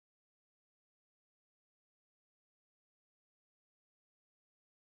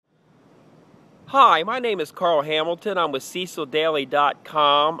Hi, my name is Carl Hamilton. I'm with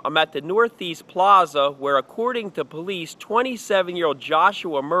CecilDaily.com. I'm at the Northeast Plaza where, according to police, 27-year-old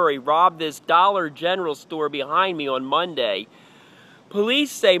Joshua Murray robbed this Dollar General store behind me on Monday.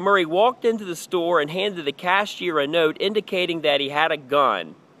 Police say Murray walked into the store and handed the cashier a note indicating that he had a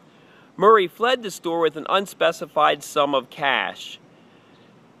gun. Murray fled the store with an unspecified sum of cash.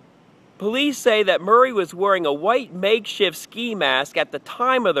 Police say that Murray was wearing a white makeshift ski mask at the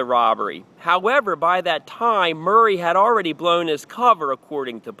time of the robbery. However, by that time, Murray had already blown his cover,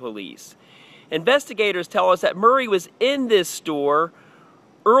 according to police. Investigators tell us that Murray was in this store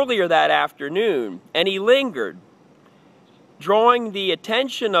earlier that afternoon, and he lingered, drawing the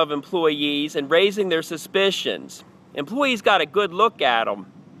attention of employees and raising their suspicions. Employees got a good look at him.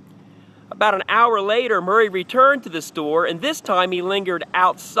 About an hour later, Murray returned to the store, and this time he lingered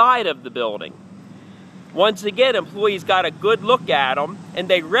outside of the building. Once again, employees got a good look at him, and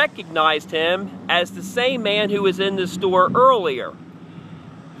they recognized him as the same man who was in the store earlier.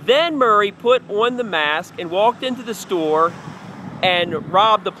 Then Murray put on the mask and walked into the store and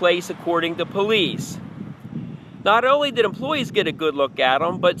robbed the place, according to police. Not only did employees get a good look at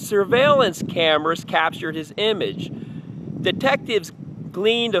him, but surveillance cameras captured his image. Detectives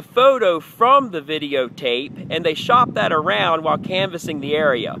gleaned a photo from the videotape, and they shopped that around while canvassing the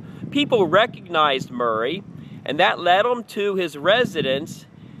area. People recognized Murray, and that led them to his residence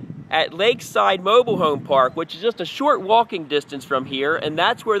at Lakeside Mobile Home Park, which is just a short walking distance from here, and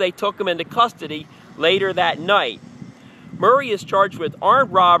that's where they took him into custody later that night. Murray is charged with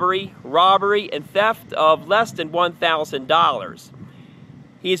armed robbery, and theft of less than $1,000.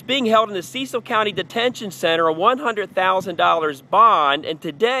 He is being held in the Cecil County Detention Center on $100,000 bond, and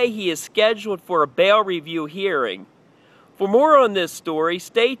today he is scheduled for a bail review hearing. For more on this story,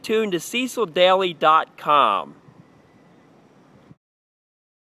 stay tuned to CecilDaily.com.